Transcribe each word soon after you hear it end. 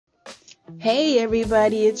Hey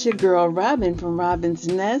everybody, it's your girl Robin from Robin's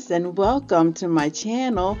Nest and welcome to my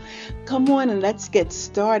channel. Come on and let's get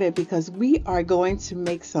started because we are going to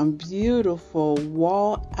make some beautiful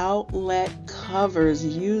wall outlet covers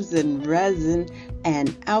using resin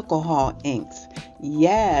and alcohol inks.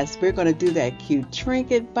 Yes, we're going to do that cute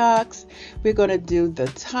trinket box. We're going to do the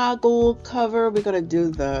toggle cover. We're going to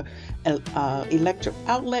do the electric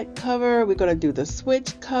outlet cover. We're going to do the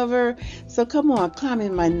switch cover. So come on, climb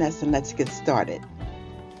in my nest and let's get started.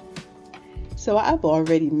 So I've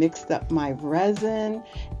already mixed up my resin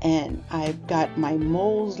and I've got my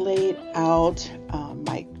molds laid out.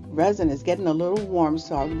 My resin is getting a little warm,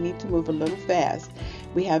 so I need to move a little fast.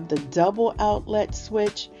 We have the double outlet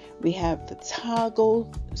switch, we have the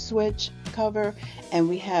toggle switch cover, and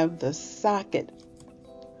we have the socket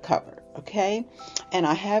cover, okay? And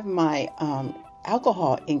I have my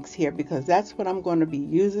alcohol inks here because that's what I'm going to be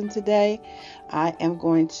using today. I am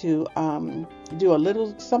going to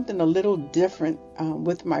do something a little different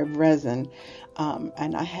with my resin,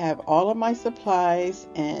 and I have all of my supplies,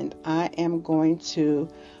 and I am going to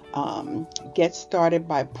get started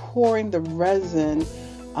by pouring the resin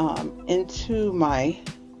into my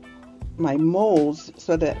molds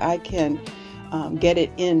so that I can get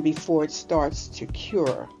it in before it starts to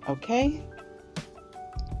cure. Okay,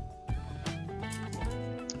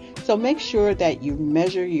 so make sure that you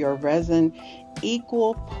measure your resin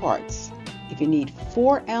equal parts. If you need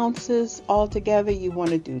 4 ounces altogether, you want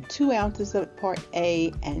to do 2 ounces of part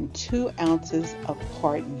A and 2 ounces of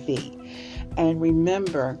part B. And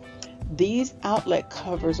remember, these outlet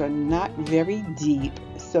covers are not very deep,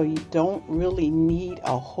 so you don't really need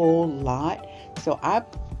a whole lot. So I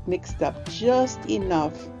mixed up just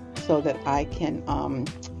enough so that I can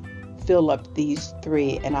fill up these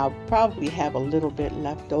 3, and I'll probably have a little bit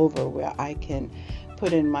left over where I can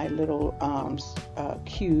put in my little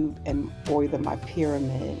cube or either my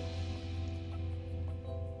pyramid.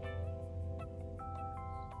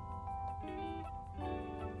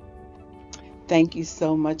 Thank you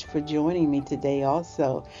so much for joining me today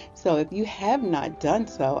also. So if you have not done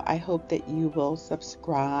so, I hope that you will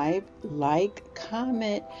subscribe, like,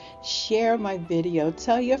 comment, share my video,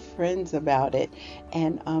 tell your friends about it,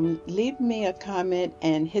 and leave me a comment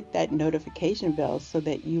and hit that notification bell so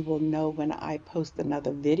that you will know when I post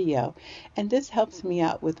another video. And this helps me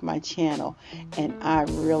out with my channel, and I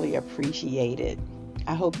really appreciate it.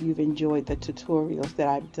 I hope you've enjoyed the tutorials that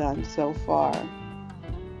I've done so far.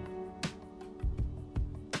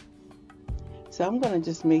 So I'm going to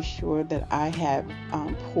just make sure that I have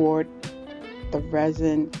poured the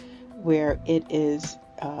resin where it is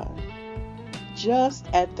just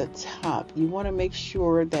at the top. You want to make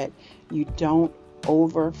sure that you don't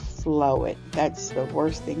overflow it. That's the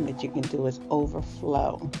worst thing that you can do, is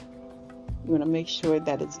overflow. You want to make sure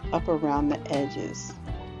that it's up around the edges.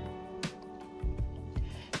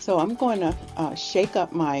 So I'm going to shake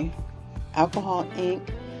up my alcohol ink,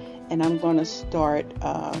 and I'm going to start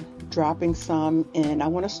dropping some in. I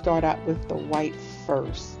want to start out with the white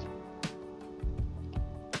first.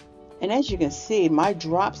 And as you can see, my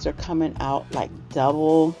drops are coming out like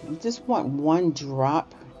double. You just want 1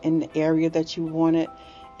 drop in the area that you want it.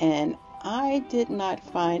 And I did not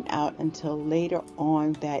find out until later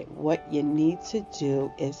on that what you need to do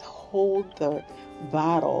is hold the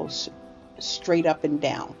bottle straight up and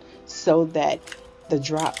down so that the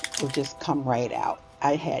drop will just come right out.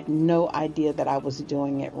 I had no idea that I was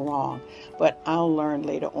doing it wrong, but I'll learn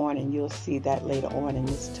later on, and you'll see that later on in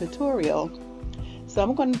this tutorial. So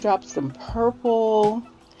I'm going to drop some purple,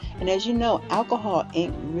 and as you know, alcohol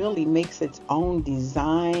ink really makes its own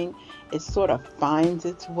design. It sort of finds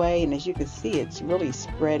its way, and as you can see, it's really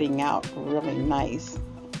spreading out really nice.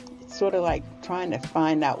 It's sort of like trying to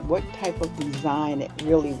find out what type of design it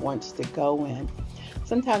really wants to go in.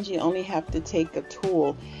 Sometimes you only have to take a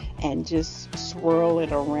tool and just swirl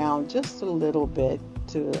it around just a little bit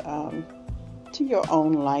to your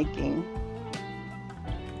own liking.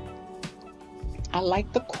 I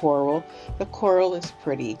like the coral. The coral is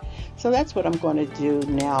pretty. So that's what I'm going to do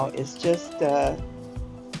now, is just,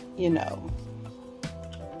 you know,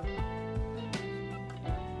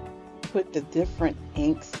 put the different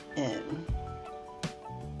inks in.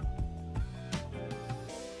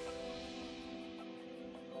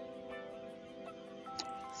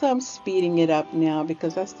 So I'm speeding it up now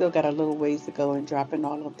because I still got a little ways to go in dropping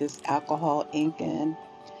all of this alcohol ink in,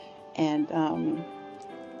 and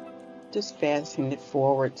just fastening it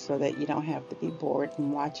forward so that you don't have to be bored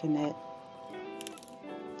in watching it.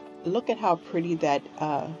 Look at how pretty that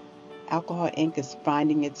alcohol ink is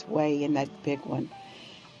finding its way in that big one.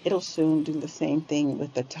 It'll soon do the same thing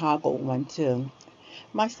with the toggle one too.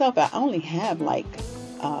 myself, I only have like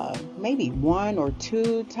maybe one or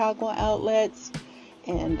two toggle outlets,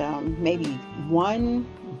 and maybe one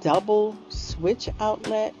double switch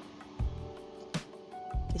outlet.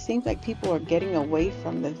 It seems like people are getting away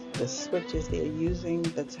from the switches. They're using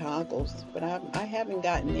the toggles, but I haven't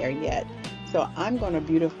gotten there yet. So I'm going to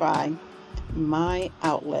beautify my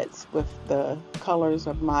outlets with the colors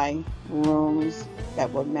of my rooms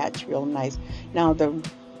that will match real nice. Now the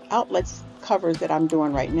outlets covers that I'm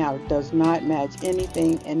doing right now does not match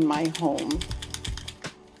anything in my home.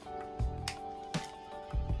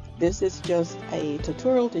 This is just a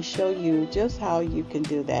tutorial to show you just how you can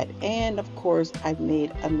do that. And of course, I've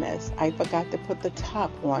made a mess. I forgot to put the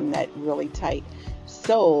top on that really tight.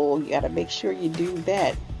 So you got to make sure you do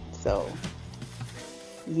that. So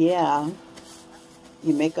yeah,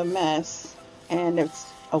 you make a mess and it's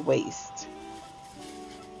a waste.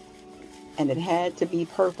 And it had to be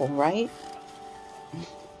purple, right?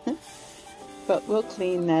 But we'll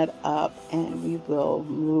clean that up and we will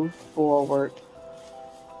move forward.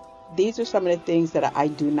 These are some of the things that I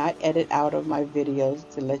do not edit out of my videos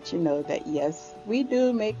to let you know that yes, we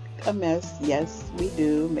do make a mess. Yes, we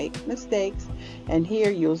do make mistakes. And here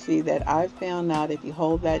you'll see that I found out if you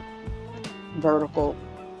hold that vertical,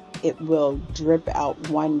 it will drip out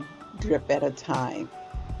one drip at a time.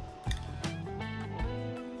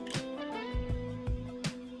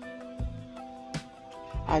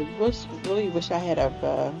 I really wish I had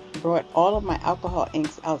brought all of my alcohol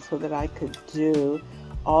inks out so that I could do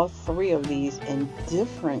all three of these in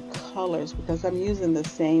different colors, because I'm using the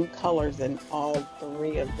same colors in all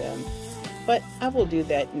three of them. But I will do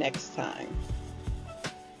that next time.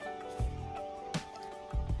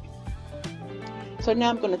 So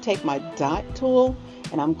now I'm going to take my dot tool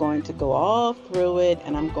and I'm going to go all through it,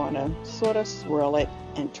 and I'm going to sort of swirl it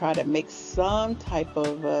and try to make some type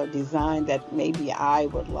of design that maybe I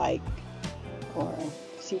would like, or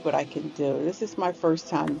see what I can do. This is my first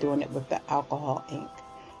time doing it with the alcohol ink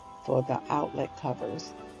for the outlet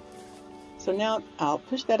covers. So now I'll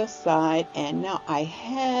push that aside, and now I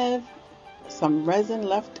have some resin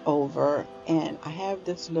left over, and I have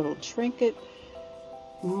this little trinket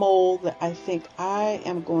mold that I think I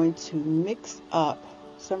am going to mix up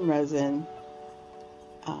some resin,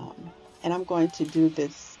 and I'm going to do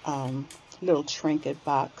this little trinket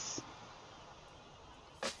box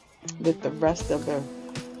with the rest of the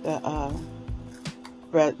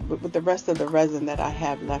resin that I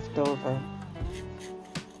have left over.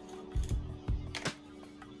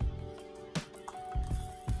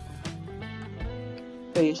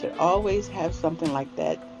 So you should always have something like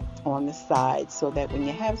that on the side, so that when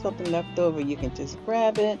you have something left over, you can just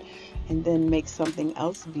grab it and then make something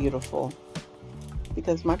else beautiful.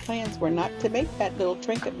 Because my plans were not to make that little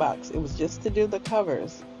trinket box, it was just to do the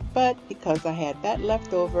covers. But because I had that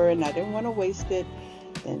left over and I didn't want to waste it,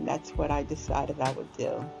 then that's what I decided I would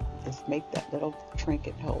do. Just make that little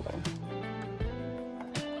trinket holder.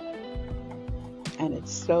 And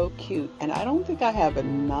it's so cute. And I don't think I have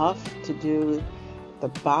enough to do the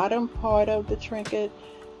bottom part of the trinket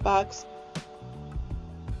box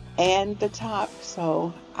and the top,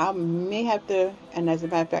 so I may have to, and as a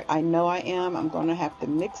matter of fact, I know I'm going to have to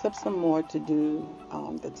mix up some more to do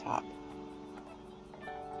the top.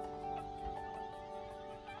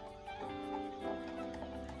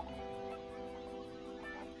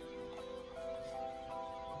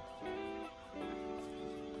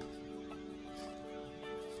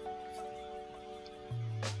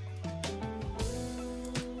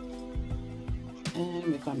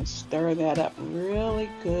 And we're going to stir that up really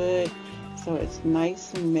good so it's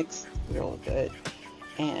nice and mixed real good.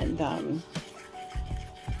 And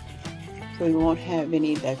so we won't have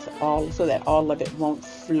any that's all, so that all of it won't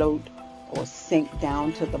float or sink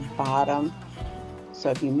down to the bottom. So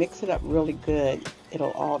if you mix it up really good,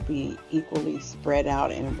 it'll all be equally spread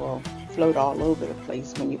out and it will float all over the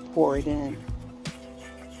place when you pour it in.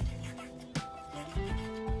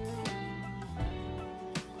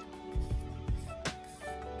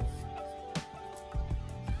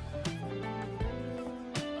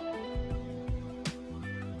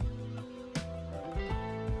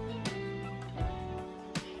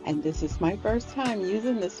 And this is my first time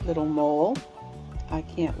using this little mold. I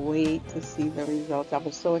can't wait to see the results. I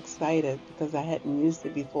was so excited because I hadn't used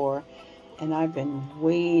it before, and I've been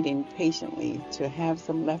waiting patiently to have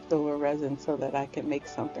some leftover resin so that I can make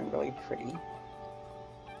something really pretty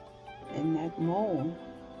in that mold.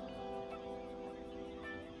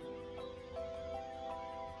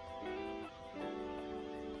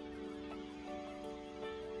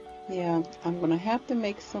 Yeah, I'm gonna have to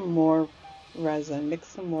make some more resin, mix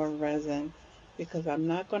some more resin, because I'm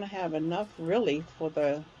not going to have enough really for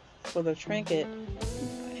the trinket,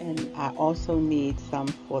 and I also need some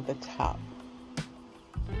for the top.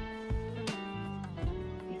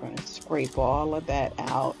 I'm going to scrape all of that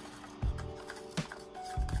out.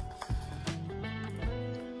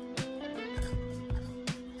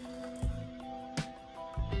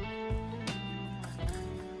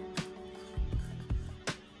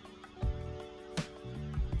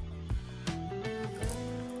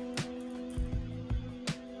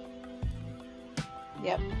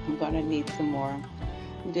 Yep, I'm going to need some more.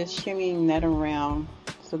 I'm just shimmying that around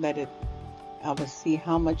so that I will see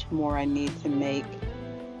how much more I need to make.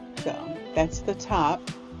 So that's the top.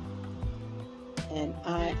 And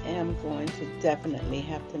I am going to definitely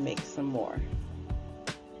have to make some more.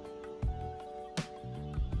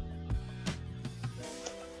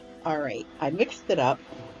 All right, I mixed it up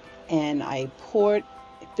and I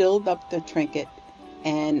filled up the trinket,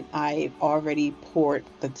 and I already poured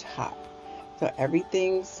the top. So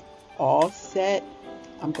everything's all set.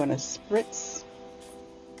 I'm going to spritz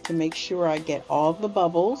to make sure I get all the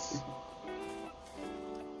bubbles.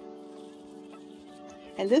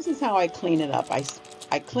 And this is how I clean it up. I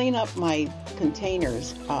clean up my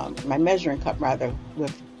containers, my measuring cup rather,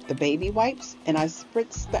 with the baby wipes, and I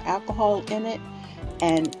spritz the alcohol in it,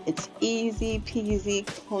 and it's easy peasy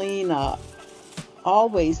clean up.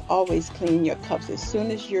 Always clean your cups as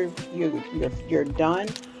soon as you're done.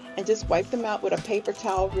 And just wipe them out with a paper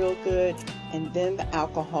towel real good, and then the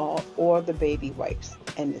alcohol or the baby wipes,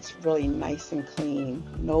 and it's really nice and clean,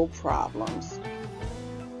 no problems.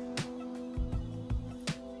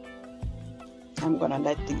 I'm gonna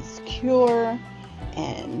let these cure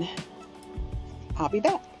and I'll be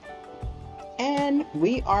back. And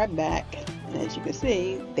we are back, and as you can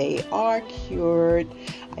see, they are cured.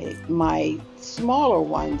 My smaller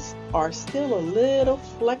ones are still a little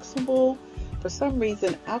flexible. For some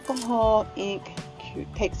reason, alcohol ink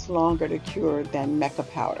takes longer to cure than mica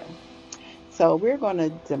powder. So we're going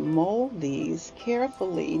to demold these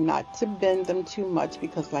carefully, not to bend them too much,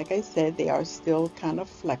 because like I said, they are still kind of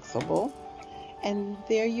flexible. And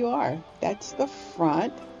there you are. That's the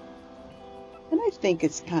front. And I think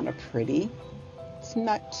it's kind of pretty. It's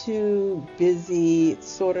not too busy. It's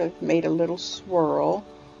sort of made a little swirl.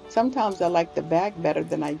 Sometimes I like the back better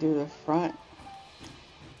than I do the front.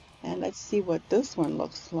 And let's see what this one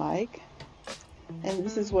looks like. And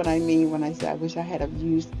this is what I mean when I say I wish I had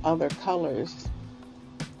used other colors.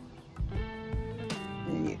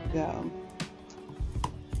 There you go.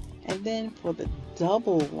 And then for the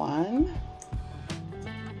double one,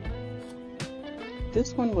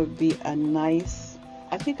 this one would be a nice,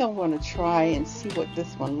 I think I'm going to try and see what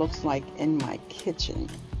this one looks like in my kitchen,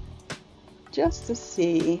 just to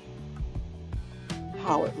see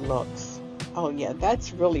how it looks. Oh yeah,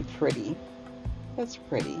 that's really pretty. That's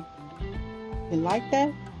pretty. You like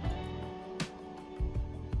that?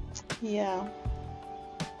 Yeah.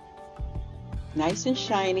 Nice and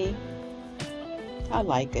shiny. I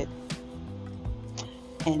like it.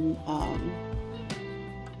 And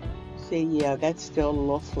see, yeah, that's still a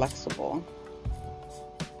little flexible.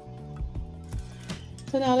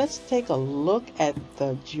 So now let's take a look at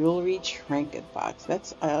the jewelry trinket box.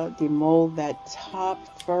 Let's demold that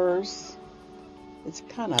top first. It's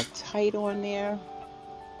kind of tight on there.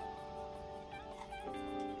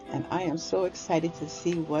 And I am so excited to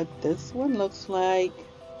see what this one looks like.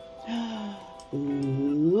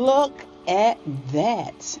 Look at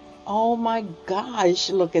that. Oh my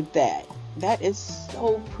gosh, look at that. That is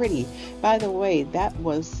so pretty. By the way, that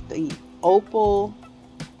was the opal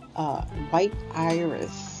white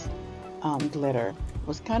iris glitter. It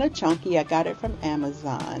was kind of chunky. I got it from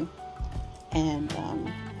Amazon. And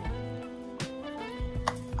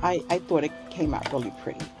I thought it came out really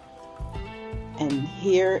pretty. And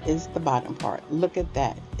here is the bottom part. Look at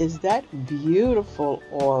that. Is that beautiful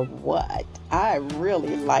or what? I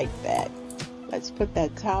really like that. Let's put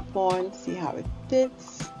that top on, see how it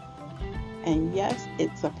fits. And yes,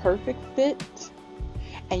 it's a perfect fit.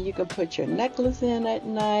 And you can put your necklace in at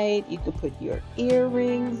night. You can put your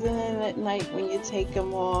earrings in at night when you take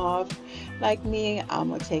them off. Like me, I'm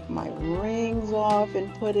going to take my rings off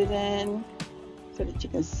and put it in so that you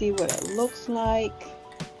can see what it looks like.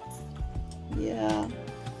 Yeah,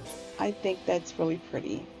 I think that's really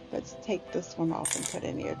pretty. Let's take this one off and put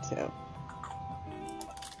in here too.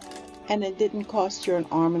 And it didn't cost you an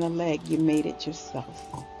arm and a leg. You made it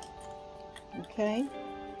yourself. Okay?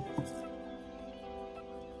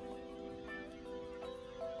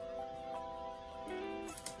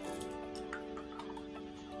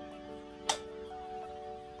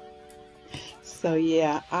 So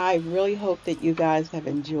yeah, I really hope that you guys have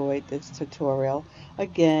enjoyed this tutorial.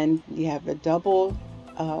 Again, you have a double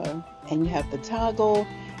and you have the toggle,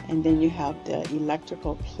 and then you have the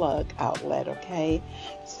electrical plug outlet, okay?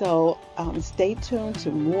 So stay tuned to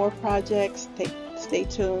more projects. Stay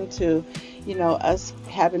tuned to, us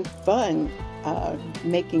having fun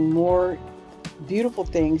making more beautiful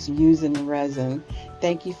things using resin.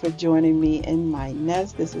 Thank you for joining me in my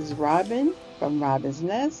nest. This is Robin from Robin's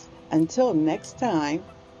Nest. Until next time.